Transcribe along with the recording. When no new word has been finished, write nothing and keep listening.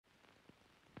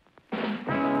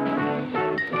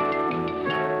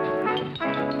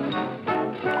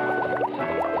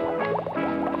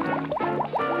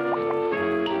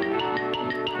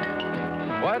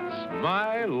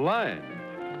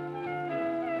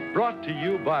Brought to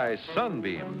you by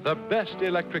Sunbeam, the best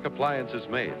electric appliances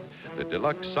made. The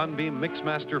Deluxe Sunbeam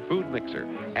Mixmaster Food Mixer.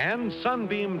 And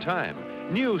Sunbeam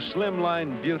Time. New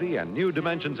slimline beauty and new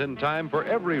dimensions in time for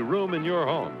every room in your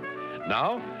home.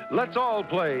 Now, let's all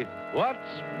play What's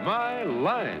My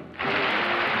Line?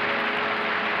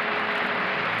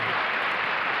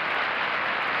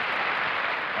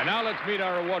 And now let's meet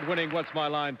our award-winning What's My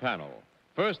Line panel.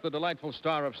 First, the delightful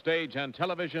star of stage and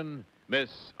television, Miss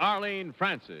Arlene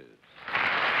Francis.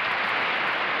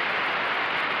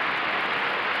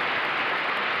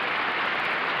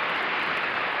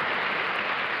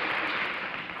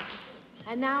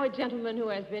 And now a gentleman who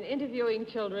has been interviewing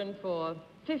children for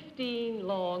 15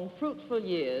 long, fruitful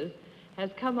years has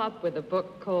come up with a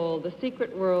book called The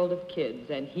Secret World of Kids,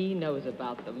 and he knows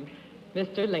about them.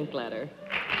 Mr. Linkletter.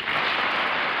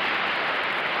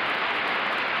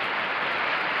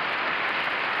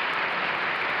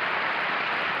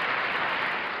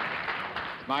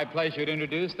 It's my pleasure to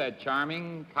introduce that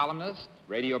charming columnist,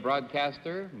 radio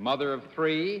broadcaster, mother of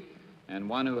 3, and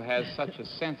one who has such a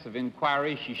sense of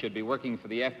inquiry she should be working for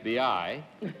the FBI,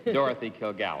 Dorothy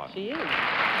Kilgallen. She is.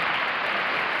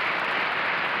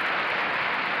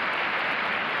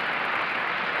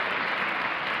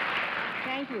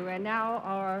 Thank you. And now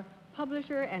our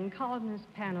publisher and columnist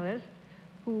panelist,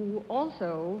 who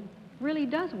also really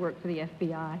does work for the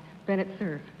FBI, Bennett,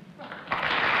 Cerf.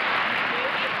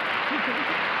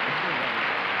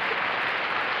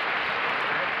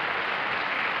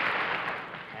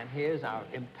 And here's our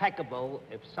impeccable,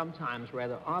 if sometimes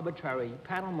rather arbitrary,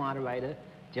 panel moderator,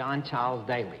 John Charles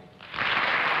Daly.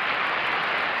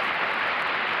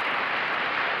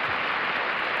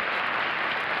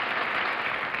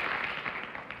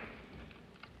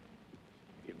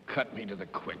 You cut me to the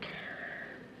quick.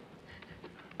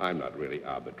 I'm not really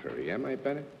arbitrary, am I,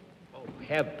 Bennett? Oh,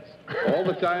 heavens. All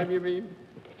the time, you mean?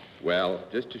 Well,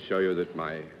 just to show you that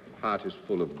my heart is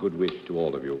full of good wish to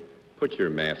all of you, put your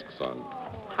masks on.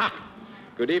 Ha!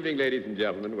 Good evening, ladies and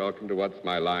gentlemen. Welcome to What's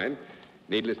My Line.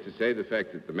 Needless to say, the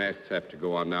fact that the masks have to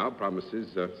go on now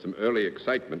promises some early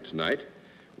excitement tonight.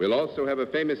 We'll also have a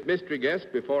famous mystery guest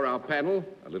before our panel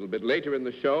a little bit later in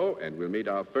the show, and we'll meet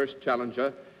our first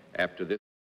challenger after this.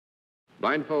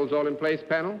 Blindfolds all in place,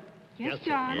 panel? Yes,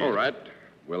 John. All right.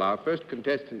 Will our first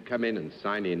contestant come in and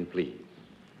sign in, please?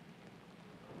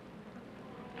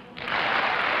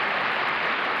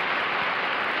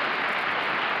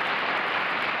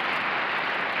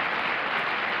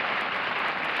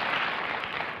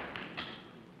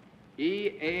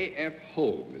 E.A.F.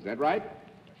 Holm, is that right?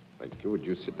 Thank you. Would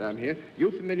you sit down here?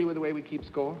 You familiar with the way we keep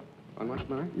score on What's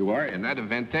My Line? You are? In that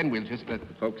event, then, we'll just let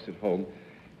the folks at home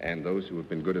and those who have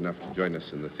been good enough to join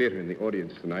us in the theater and the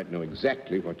audience tonight know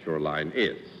exactly what your line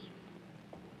is.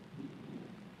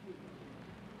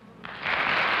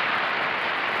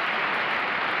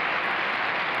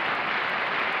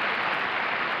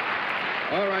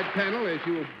 All right, panel, as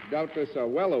you doubtless are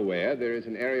well aware, there is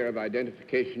an area of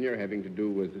identification here having to do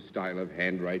with the style of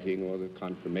handwriting or the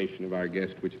confirmation of our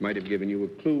guest, which might have given you a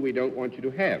clue we don't want you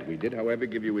to have. We did, however,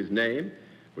 give you his name,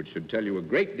 which should tell you a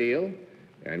great deal,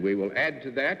 and we will add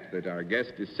to that our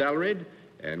guest is salaried,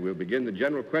 and we'll begin the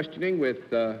general questioning with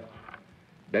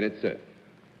Bennett, Cerf.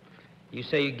 You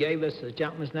say you gave us the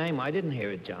gentleman's name? I didn't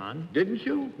hear it, John. Didn't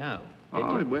you? No.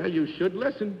 Well, you should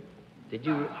listen. Did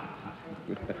you?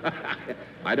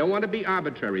 I don't want to be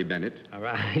arbitrary, Bennett. All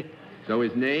right. So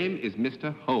his name is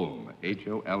Mr. Holm,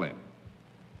 H-O-L-M.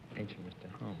 Mr.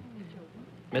 Holm.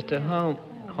 Mr.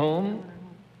 Holm?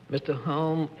 Mr.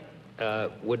 Holm,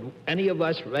 would any of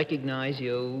us recognize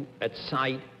you at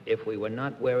sight if we were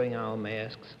not wearing our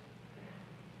masks?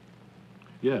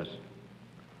 Yes.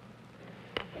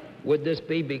 Would this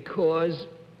be because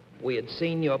we had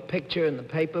seen your picture in the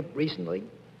paper recently?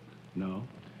 No.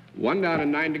 1 down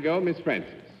and 9 to go, Miss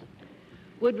Francis.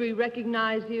 Would we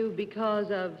recognize you because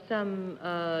of some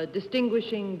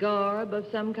distinguishing garb of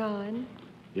some kind?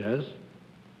 Yes.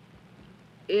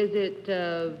 Is it,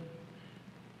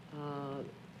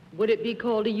 would it be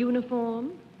called a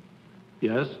uniform?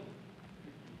 Yes.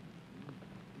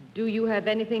 Do you have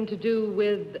anything to do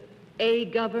with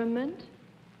a government?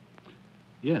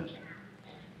 Yes.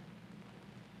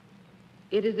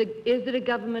 Is it a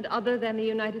government other than the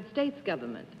United States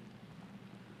government?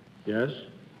 Yes.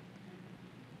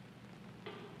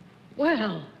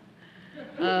 Well,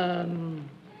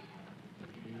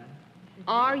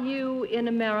 are you in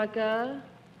America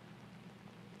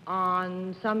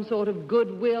on some sort of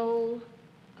goodwill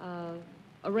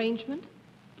arrangement?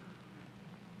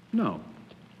 No.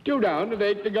 2 down and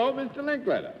 8 to go, Mr.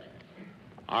 Linkletter.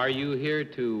 Are you here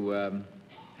to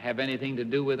have anything to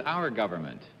do with our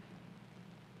government?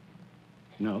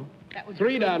 No.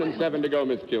 Three down and 7 to go,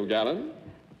 Miss Kilgallen.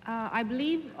 I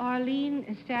believe Arlene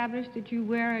established that you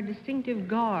wear a distinctive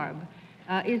garb.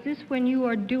 Is this when you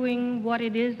are doing what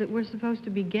it is that we're supposed to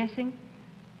be guessing?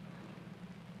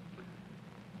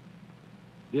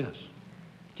 Yes.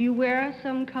 Do you wear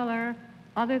some color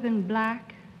other than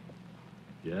black?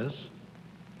 Yes.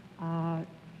 Are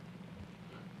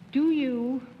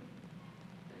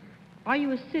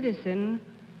you a citizen,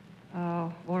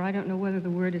 or I don't know whether the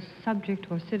word is subject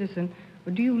or citizen,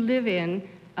 or do you live in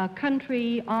a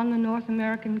country on the North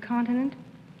American continent?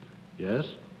 Yes.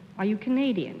 Are you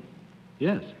Canadian?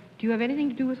 Yes. Do you have anything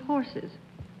to do with horses?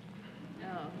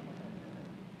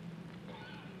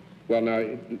 Well,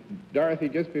 now, Dorothy,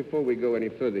 just before we go any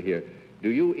further here, do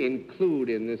you include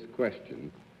in this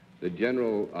question the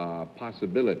general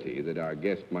possibility that our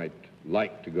guest might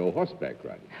like to go horseback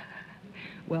riding?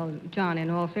 Well, John, in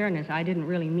all fairness, I didn't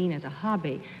really mean as a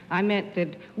hobby. I meant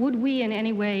that would we in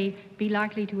any way be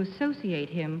likely to associate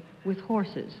him with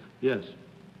horses? Yes.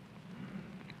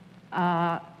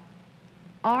 Are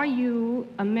you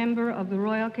a member of the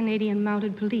Royal Canadian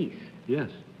Mounted Police? Yes.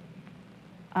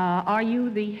 Are you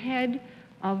the head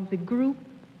of the group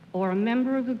or a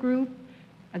member of the group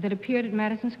that appeared at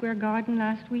Madison Square Garden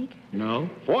last week? No.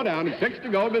 4 down and 6 to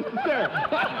go, Mr. Cerf.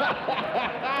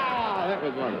 That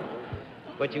was wonderful.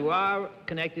 But you are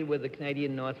connected with the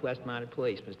Canadian Northwest Mounted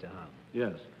Police, Mr. Holmes.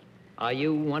 Yes. Are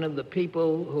you one of the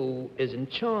people who is in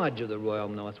charge of the Royal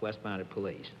Northwest Mounted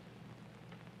Police?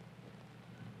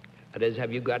 That is,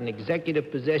 have you got an executive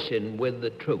position with the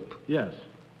troop? Yes.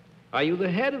 Are you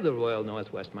the head of the Royal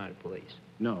Northwest Mounted Police?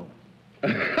 No.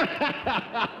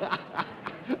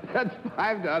 That's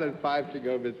 5 down and 5 to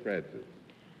go, Miss Francis.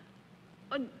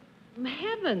 Oh,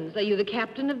 heavens, are you the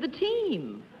captain of the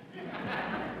team?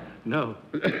 No.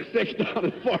 6 down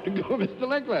and 4 to go, Mr.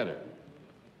 Linkletter.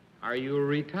 Are you a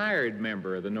retired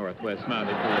member of the Northwest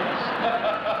Mounted Police?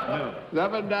 No.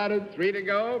 7 down and 3 to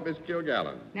go, Miss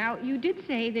Kilgallen. Now, you did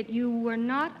say that you were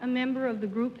not a member of the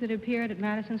group that appeared at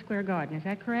Madison Square Garden. Is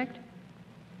that correct?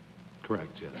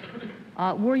 Correct, yes.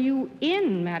 Were you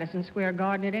in Madison Square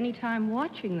Garden at any time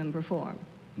watching them perform?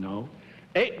 No.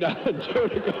 8 down and 2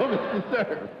 to go, Mr.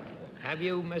 Cerf. Have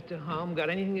you, Mr. Holmes, got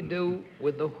anything to do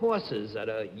with the horses that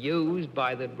are used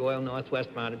by the Royal Northwest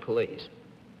Mounted Police?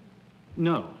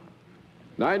 No.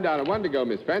 9 down and 1 to go,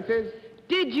 Miss Francis.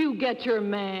 Did you get your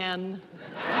man?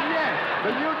 Yes,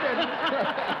 but you didn't.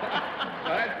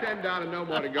 Well, that's 10 down and no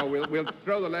more to go. We'll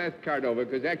throw the last card over,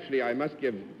 because actually I must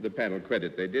give the panel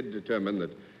credit. They did determine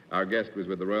that our guest was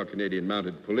with the Royal Canadian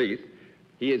Mounted Police.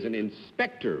 He is an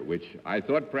inspector, which I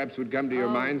thought perhaps would come to your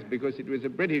minds because it was a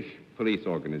British police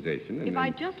organization. And If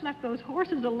I just left those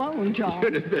horses alone, John.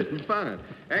 should have been fine.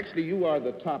 Actually, you are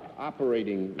the top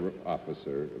operating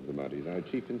officer of the Mounties. Are you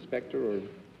chief inspector or...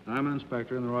 I'm an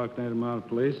inspector in the Royal Canadian Mounted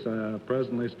Police,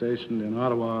 presently stationed in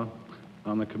Ottawa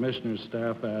on the commissioner's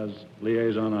staff as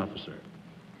liaison officer.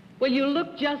 Well, you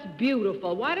look just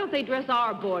beautiful. Why don't they dress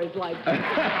our boys like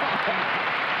that?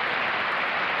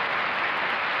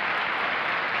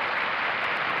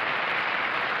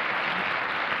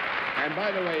 And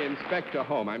by the way, Inspector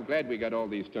Holm, I'm glad we got all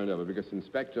these turned over, because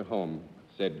Inspector Holm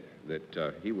said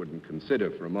that he wouldn't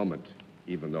consider for a moment,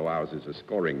 even though ours is a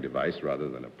scoring device rather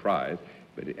than a prize,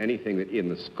 but anything that in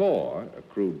the score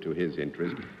accrued to his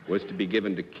interest was to be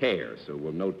given to care. So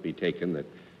will note be taken that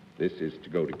this is to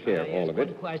go to care, all of it.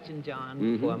 One question, John,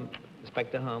 before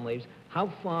Inspector Holmes leaves. How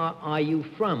far are you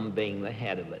from being the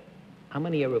head of it? How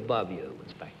many are above you,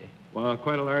 Inspector? Well,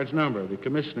 quite a large number. The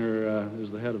commissioner is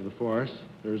the head of the force.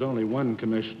 There's only one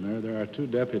commissioner. There are 2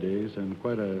 deputies and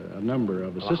quite a number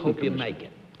of assistant I hope you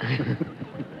commissioners. make it.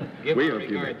 Give We our hope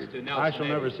you regards make it. to Nelson I shall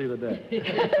never Eddy. see the day.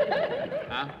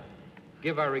 Huh?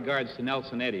 Give our regards to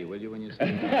Nelson Eddy, will you, when you see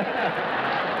him? Inspector,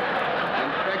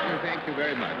 thank you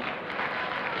very much.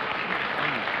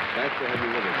 Nice to have you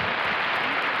with us.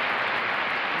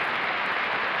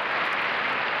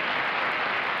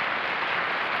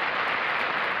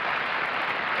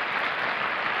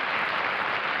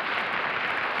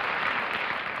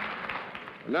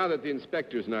 Now that the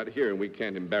inspector's not here and we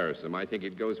can't embarrass him, I think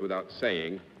it goes without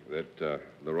saying that the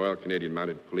Royal Canadian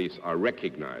Mounted Police are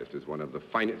recognized as one of the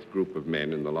finest group of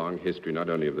men in the long history, not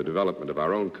only of the development of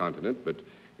our own continent, but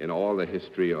in all the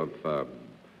history of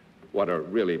what are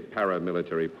really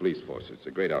paramilitary police forces. It's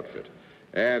a great outfit.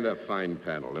 And a fine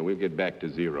panel. And we'll get back to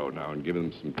 0 now and give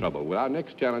them some trouble. Will our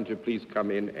next challenger please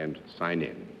come in and sign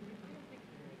in?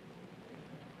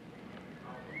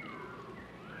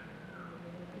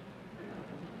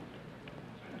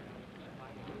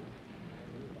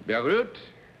 Beirut.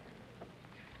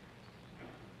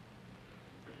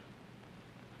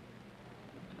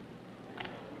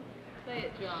 Say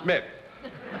it, John. Smith.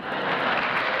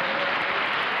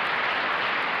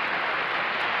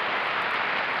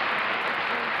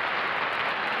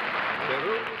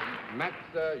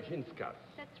 Matsajinskas.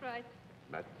 That's right.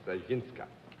 Matsajinskas.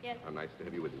 Yes. How nice to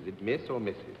have you with us. Is it Miss or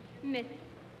Mrs.? Miss.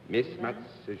 Miss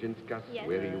Matsajinskas? Yes.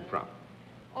 Where are you from?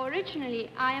 Originally,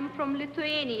 I am from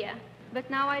Lithuania, but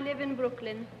now I live in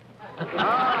Brooklyn.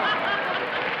 How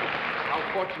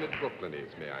fortunate Brooklyn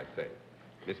is, may I say.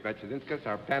 Miss Matsajinskas,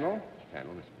 our panel.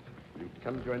 Miss, will you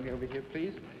come join me over here,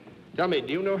 please? Tell me,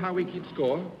 do you know how we keep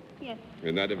score? Yes.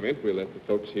 In that event, we'll let the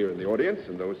folks here in the audience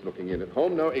and those looking in at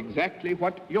home know exactly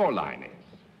what your line is.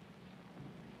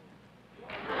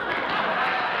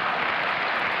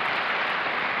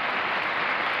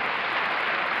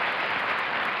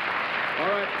 All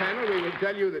right, panel, we will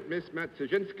tell you that Miss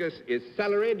Matsajinskas is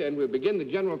salaried, and we'll begin the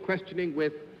general questioning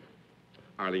with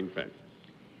Arlene Francis.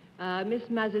 Miss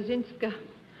Mazazinska,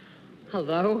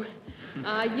 hello.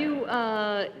 Are you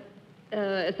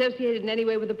associated in any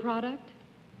way with the product?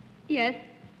 Yes.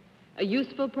 A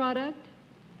useful product?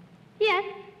 Yes.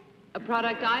 A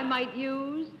product I might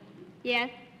use? Yes.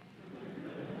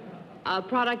 A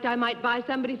product I might buy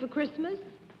somebody for Christmas?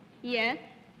 Yes.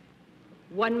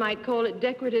 One might call it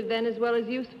decorative then as well as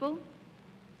useful?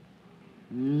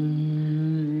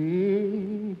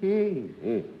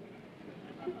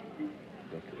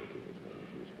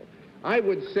 I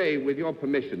would say, with your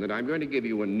permission, that I'm going to give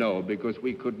you a no, because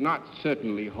we could not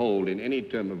certainly hold in any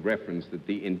term of reference that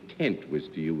the intent was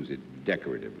to use it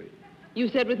decoratively. You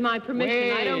said with my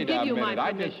permission. I don't give you my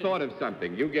I permission. just thought of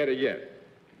something. You get a yes.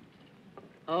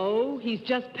 Oh, he's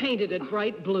just painted it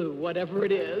bright blue, whatever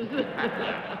it is.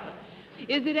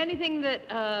 Is it anything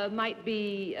that might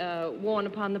be worn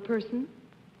upon the person?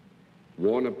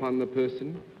 Worn upon the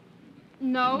person?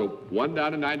 No. Nope. 1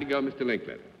 down and 9 to go, Mr.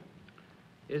 Linkletter.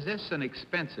 Is this an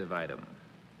expensive item?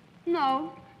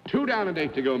 No. 2 down and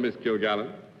 8 to go, Miss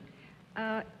Kilgallen.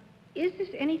 Is this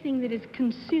anything that is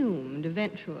consumed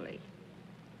eventually?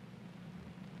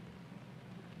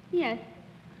 Yes.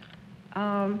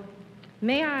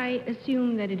 May I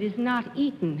assume that it is not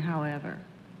eaten, however?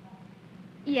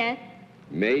 Yes.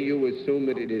 May you assume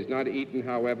that it is not eaten,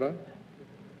 however?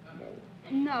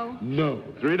 No. No.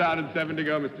 3 down and 7 to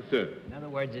go, Mr. Cerf. In other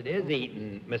words, it is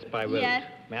eaten, Miss Byroot. Yes.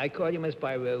 May I call you Miss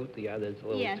Byroot? The other's a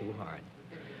little Yes. too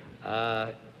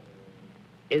hard.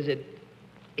 Is it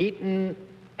eaten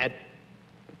at,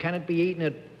 can it be eaten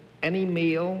at any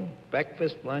meal,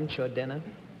 breakfast, lunch, or dinner?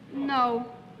 No.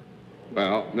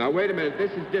 Well, now, wait a minute.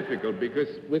 This is difficult because,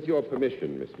 with your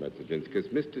permission, Miss Matsajinskas,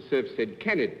 Mr. Cerf said,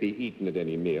 can it be eaten at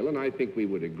any meal? And I think we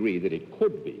would agree that it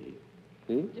could be.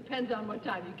 Depends on what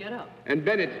time you get up. And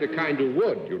Bennett's the kind who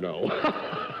would, you know.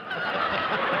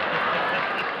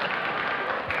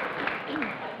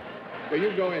 So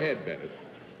you go ahead, Bennett.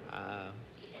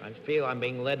 I feel I'm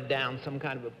being led down some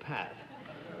kind of a path.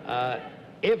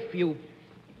 If you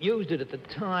used it at the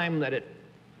time that it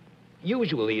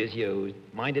usually is used,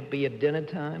 might it be at dinner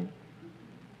time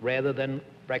rather than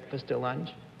breakfast or lunch?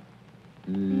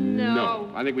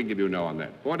 No. I think we can give you a no on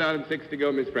that. 4 down and 6 to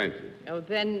go, Miss Francis. Oh,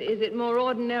 then is it more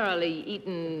ordinarily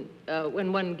eaten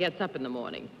when one gets up in the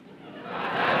morning?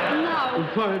 No.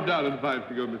 5 down and 5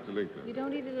 to go, Mr. Linkletter. You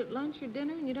don't eat it at lunch or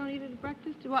dinner, and you don't eat it at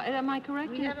breakfast? Am I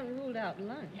correct? We haven't ruled out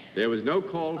lunch. There was no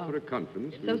call for a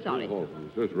conference. So sorry.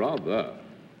 Just rather.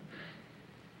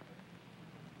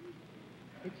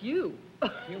 It's you.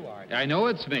 You are. I know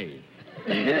it's me.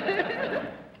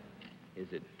 Is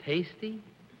it tasty?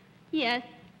 Yes.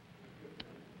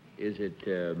 Is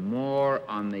it more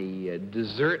on the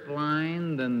dessert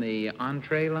line than the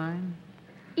entree line?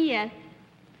 Yes.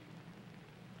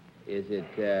 Is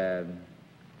it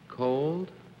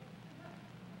cold?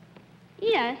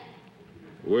 Yes.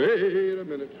 Wait a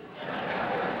minute.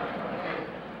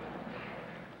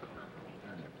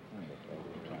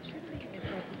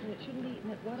 Shouldn't be eaten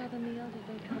at what other meal did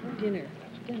they cover? Dinner.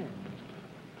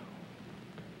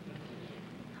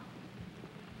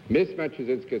 Miss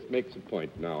Matsajinskas makes a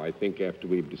point now, I think, after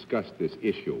we've discussed this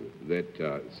issue,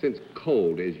 that since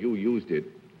cold, as you used it,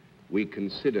 we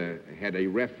consider had a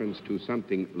reference to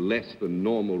something less than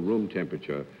normal room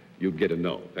temperature, you'd get a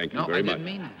no. Thank you very much. No, I didn't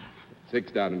mean it.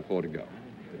 6 down and 4 to go.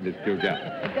 Miss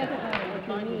Kilgallen.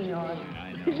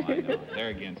 I know. They're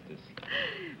against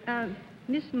us.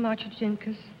 Miss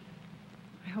Matsajinskas,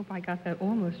 I hope I got that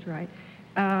almost right.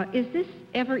 Is this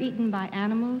ever eaten by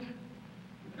animals?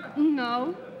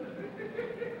 No.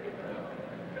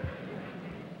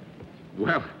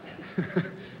 Well,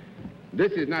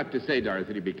 this is not to say,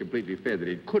 Dorothy, to be completely fair, that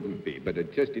it couldn't be, but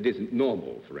it isn't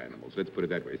normal for animals. Let's put it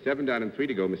that way. 7 down and 3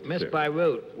 to go, Mr. Miss Cerf.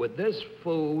 Byroot, would this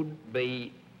food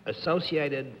be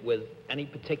associated with any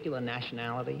particular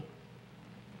nationality?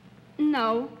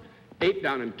 No. 8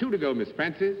 down and 2 to go, Miss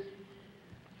Francis.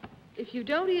 If you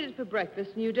don't eat it for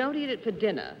breakfast and you don't eat it for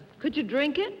dinner, could you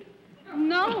drink it?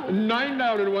 No. 9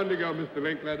 down and 1 to go, Mr.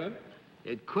 Linkletter.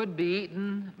 It could be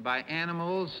eaten by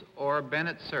animals or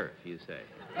Bennett Cerf, you say.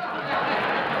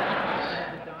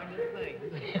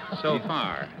 So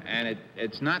far. And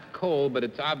it's not cold, but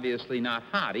it's obviously not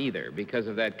hot either because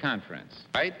of that conference.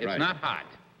 Right? It's not hot.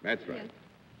 That's right. Yes.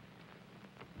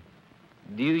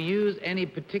 Do you use any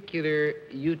particular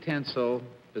utensil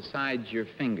besides your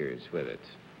fingers with it?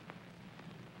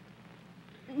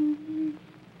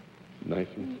 Knife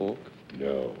and fork?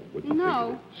 No.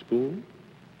 No. Spoon?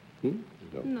 No.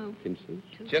 No. Pincers?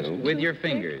 Just No. with your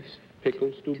fingers.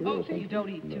 Pickle, Stuber, or something? You don't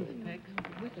eat toothpicks.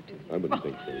 I wouldn't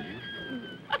think so.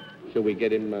 Shall we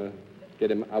get him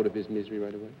out of his misery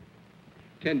right away?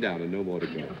 10 down and no more to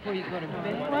go. Before you go to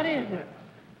bed. What is it?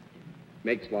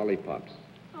 Makes lollipops.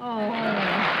 Oh.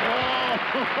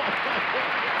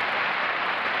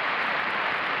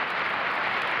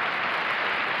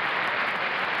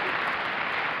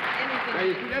 Now,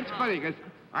 you see, that's funny, because,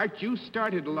 Art, you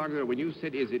started along there. When you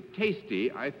said, is it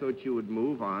tasty, I thought you would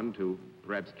move on to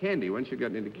perhaps candy. Once you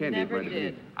got into candy... Never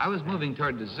did. I was moving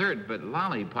toward dessert, but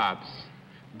lollipops.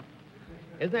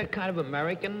 Is that kind of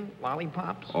American,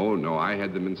 lollipops? Oh, no, I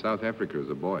had them in South Africa as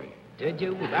a boy. Did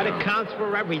you? That accounts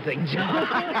for everything, John.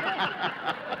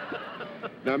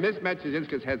 Now, Miss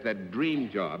Matchazinskis has that dream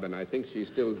job, and I think she's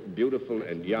still beautiful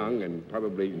and young and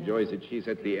probably enjoys it. She's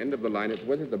at the end of the line. It's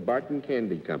the Barton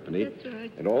Candy Company. That's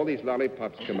right. And all these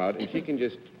lollipops come out, and she can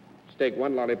just take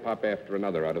one lollipop after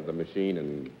another out of the machine,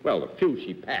 and, well, a few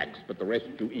she packs, but the rest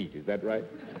you eat. Is that right?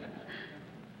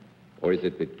 Or is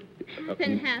it that... Half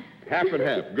and half. Half and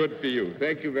half. Good for you.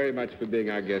 Thank you very much for being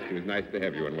our guest. It was nice to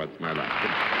have you on What's My Life.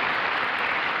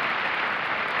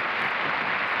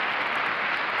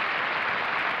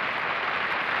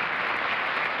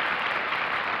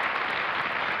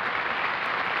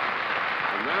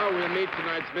 We'll meet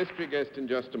tonight's mystery guest in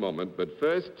just a moment, but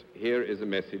first, here is a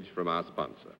message from our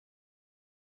sponsor.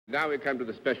 Now we come to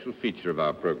the special feature of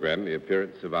our program, the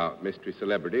appearance of our mystery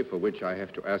celebrity, for which I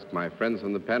have to ask my friends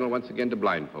on the panel once again to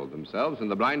blindfold themselves.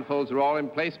 And the blindfolds are all in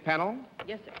place, panel?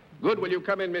 Yes, sir. Good. Will you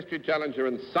come in, Mystery Challenger,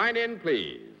 and sign in,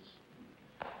 please?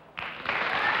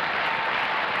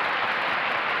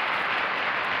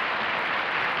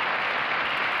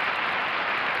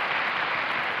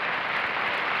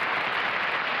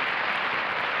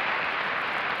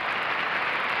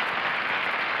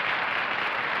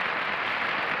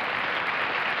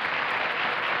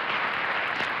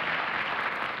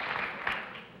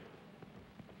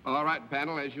 All right,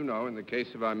 panel, as you know, in the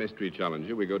case of our mystery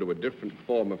challenger, we go to a different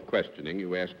form of questioning.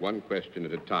 You ask one question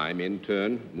at a time, in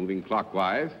turn, moving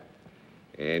clockwise.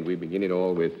 And we begin it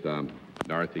all with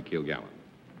Dorothy Kilgallen.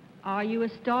 Are you a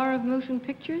star of motion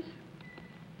pictures?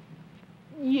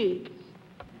 Yes.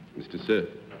 Mr. Cerf.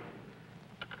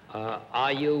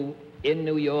 Are you in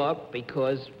New York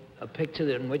because a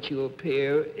picture in which you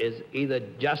appear is either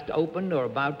just opened or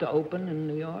about to open in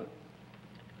New York?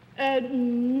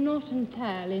 Not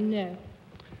entirely, no.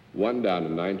 1 down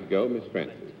and 9 to go, Miss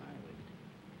Francis.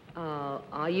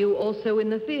 Are you also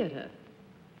in the theater?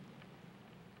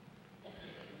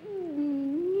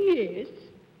 Yes.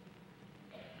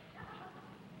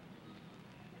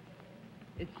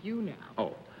 It's you now.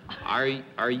 Oh, are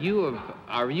you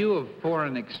of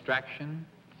foreign extraction?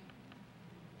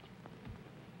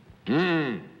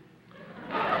 Where'd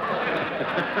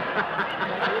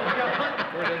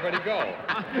everybody go?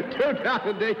 2 down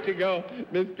and 8 to go,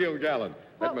 Miss Kilgallen.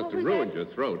 That must have ruined your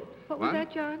throat. What was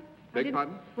that, John? Beg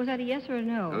pardon? Was that a yes or a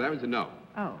no? No, that was a no.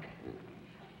 Oh.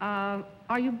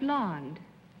 Are you blonde?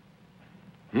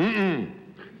 3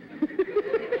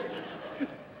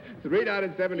 down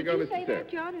and 7 to go, Did you Mr. say Cerf.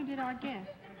 that, John, or did our guest?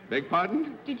 Beg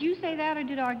pardon? Did you say that, or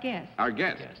did our guest? Our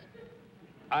guest.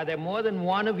 Are there more than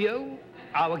one of you?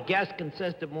 Our guests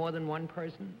consist of more than one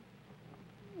person?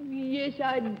 Yes,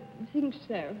 I think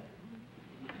so.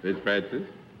 Miss Francis.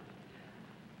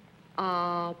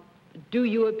 Do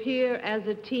you appear as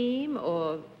a team,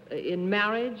 or in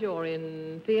marriage, or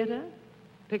in theater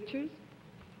pictures?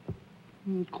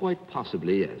 Quite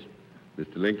possibly, yes.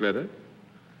 Mr. Linkletter.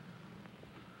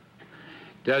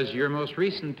 Does your most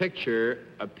recent picture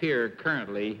appear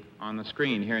currently on the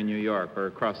screen here in New York or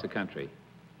across the country?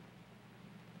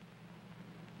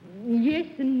 Yes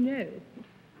and no.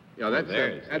 Yeah,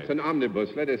 that's an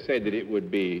omnibus. Let us say that it would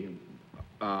be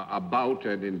about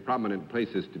and in prominent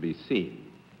places to be seen.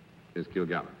 Miss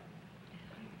Kilgallen.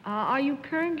 Are you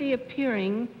currently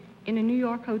appearing in a New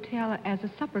York hotel as a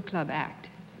supper club act?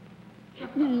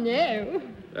 No.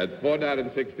 That's 4 down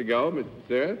and 6 to go, Mr.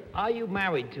 Cerf. Are you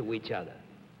married to each other?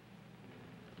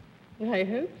 I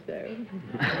hope so.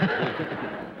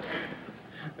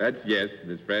 That's yes,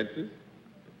 Miss Francis.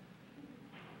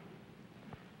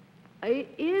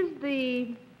 Is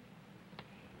the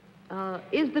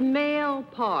male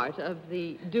part of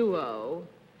the duo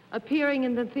appearing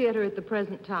in the theater at the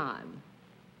present time?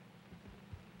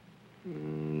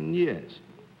 Yes.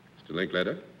 Mr.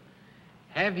 Linkletter.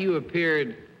 Have you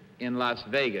appeared in Las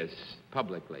Vegas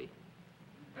publicly?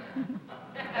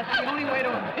 That's the only way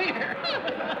to appear.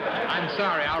 I'm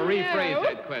sorry, I'll rephrase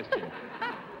that question.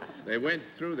 They went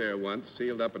through there once,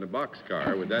 sealed up in a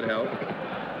boxcar. Would that help?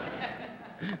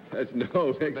 That's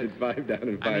no. Makes it 5 down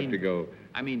and 5 to go.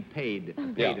 I mean paid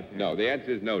Yeah, no, the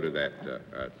answer is no to that,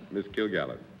 Miss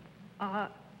Kilgallen.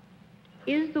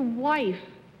 Is the wife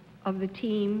of the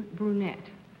team brunette?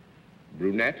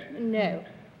 Brunette? No.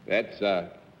 That's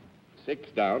 6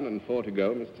 down and 4 to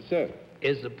go, Mr. Cerf.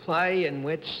 Is the play in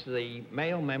which the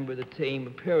male member of the team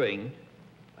appearing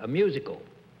a musical?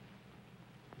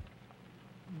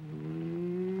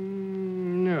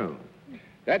 No.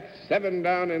 That's 7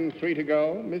 down and 3 to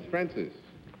go, Miss Francis.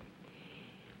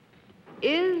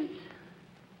 Is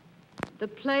the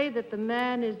play that the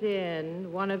man is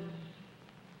in one of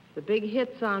the big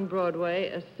hits on Broadway,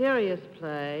 a serious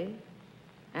play?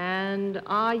 And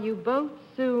are you both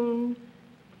soon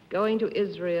going to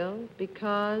Israel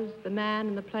because the man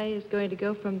in the play is going to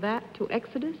go from that to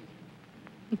Exodus?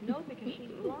 No, because she's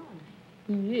blonde.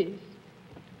 Yes.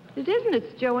 It isn't.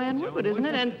 It's Joanne Woodward, isn't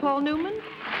it? And Paul Newman?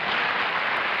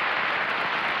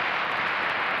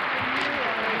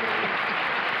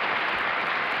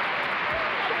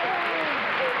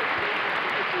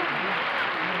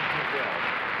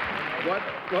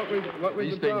 What was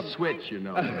These the things problem? switch, you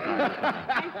know.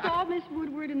 I saw Miss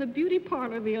Woodward in the beauty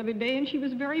parlor the other day, and she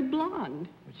was very blonde.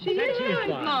 She is very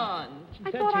blonde.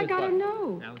 I thought I got to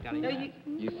know.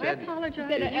 You I said apologize.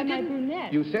 Am I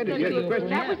brunette? You said it, yes, the question.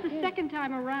 That was the second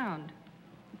time around.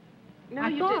 No, I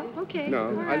you thought, didn't. okay. No,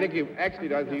 all I right. think you actually,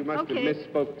 Dorothy, you must Okay. have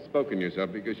misspoken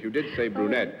yourself because you did say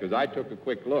brunette, because I took a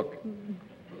quick look.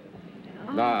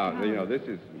 Now, you know, this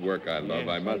is work I love,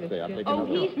 I must say. I'm taking Oh, a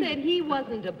he look. said he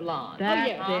wasn't a blonde. That's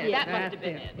that it. must That's have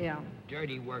been it. it. Yeah.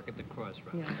 Dirty work at the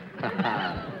crossroads.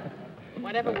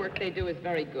 Whatever work they do is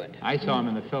very good. I saw him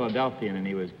in the Philadelphian, and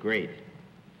he was great.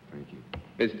 Thank you.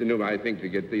 Mr. Newman, I think to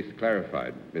get this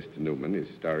clarified, Mr. Newman is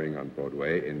starring on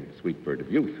Broadway in Sweet Bird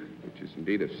of Youth, which is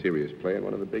indeed a serious play and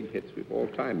one of the big hits of all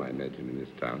time, I imagine, in this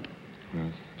town.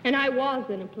 And I was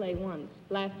in a play once.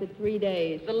 Lasted 3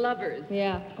 days. The Lovers.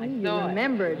 Yeah. I you saw it.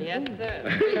 remembered. Yes, sir.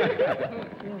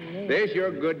 There's your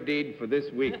good deed for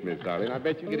this week, Miss Arlene. I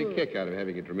bet you get a kick out of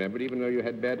having it remembered, even though you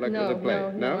had bad luck with the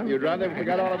play. No. You'd rather have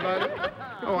forgot all about it?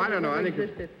 Oh, I don't know. I think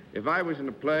if I was in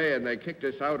a play and they kicked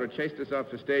us out or chased us off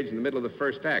the stage in the middle of the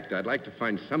first act, I'd like to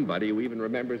find somebody who even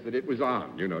remembers that it was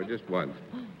on, you know, just once.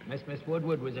 Miss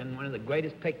Woodward was in one of the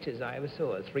greatest pictures I ever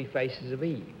saw, Three Faces of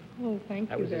Eve. Oh, thank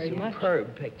That you was a very much.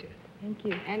 superb picture. Thank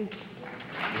you. And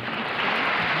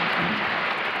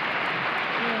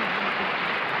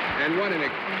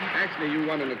And actually, you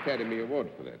won an Academy Award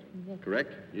for that,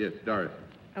 correct? Yes, Dorothy.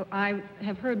 I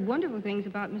have heard wonderful things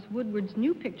about Miss Woodward's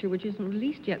new picture, which isn't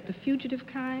released yet, The Fugitive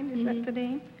Kind. Is that the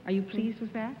name? Are you pleased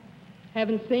with that?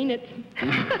 Haven't seen it.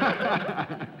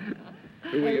 I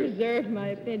I reserve my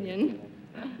opinion.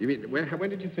 You mean, when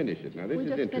did you finish it? Now, this We is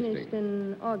just interesting. finished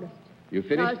in August. You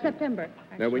finished? September.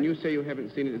 Now, when you say you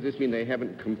haven't seen it, does this mean they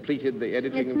haven't completed the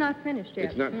editing? It's not finished yet.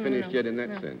 It's not finished No, yet in that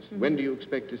no. sense. Mhm. When do you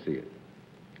expect to see it?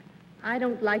 I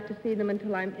don't like to see them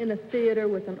until I'm in a theater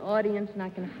with an audience and I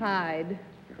can hide,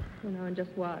 you know, and just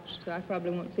watch. So I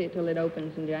probably won't see it till it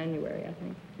opens in January, I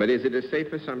think. But is it a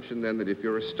safe assumption, then, that if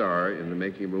you're a star in the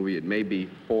making of a movie, it may be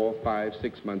 4, 5,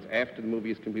 6 months after the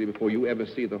movie is completed before you ever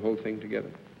see the whole thing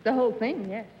together? The whole thing,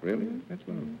 yes. Really? That's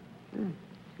well.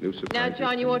 New surprise. Now,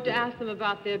 John, you ought to ask them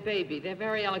about their baby. They're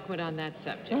very eloquent on that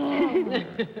subject. Oh,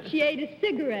 she ate a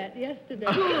cigarette yesterday.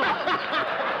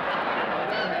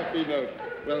 Happy note.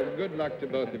 Well, good luck to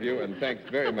both of you, and thanks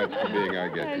very much for being our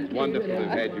guests. It's wonderful to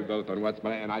have had you both on What's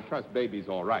My... And I trust baby's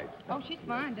all right. Oh, she's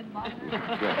fine. Doesn't bother me.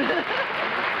 Good.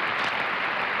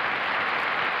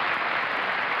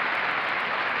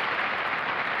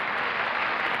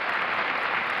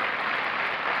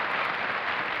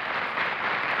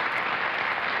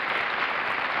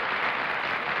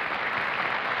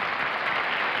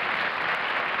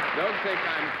 Don't think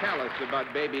I'm callous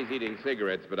about babies eating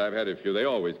cigarettes, but I've had a few. They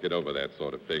always get over that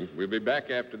sort of thing. We'll be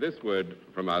back after this word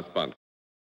from our sponsor.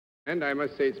 And I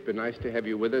must say it's been nice to have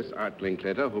you with us, Art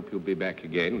Linkletter. Hope you'll be back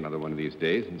again another one of these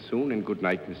days. And soon, and good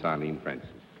night, Miss Arlene Francis.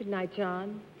 Good night,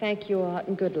 John. Thank you, Art,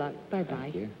 and good luck. Bye-bye.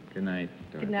 Thank you. Good night,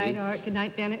 Dorothy. Good night, Art. Good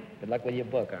night, Bennett. Good luck with your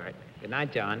book, Art. Good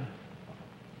night, John.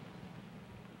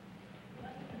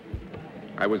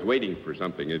 I was waiting for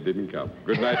something. It didn't come.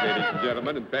 Good night, ladies and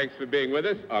gentlemen, and thanks for being with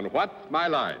us on What's My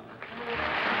Line?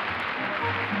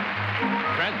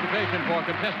 Transportation for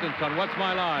contestants on What's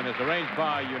My Line is arranged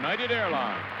by United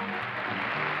Airlines.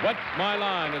 What's My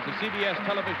Line is a CBS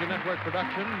television network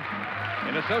production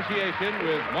in association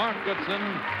with Mark Goodson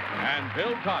and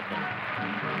Bill Todman.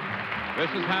 This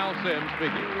is Hal Sims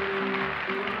speaking.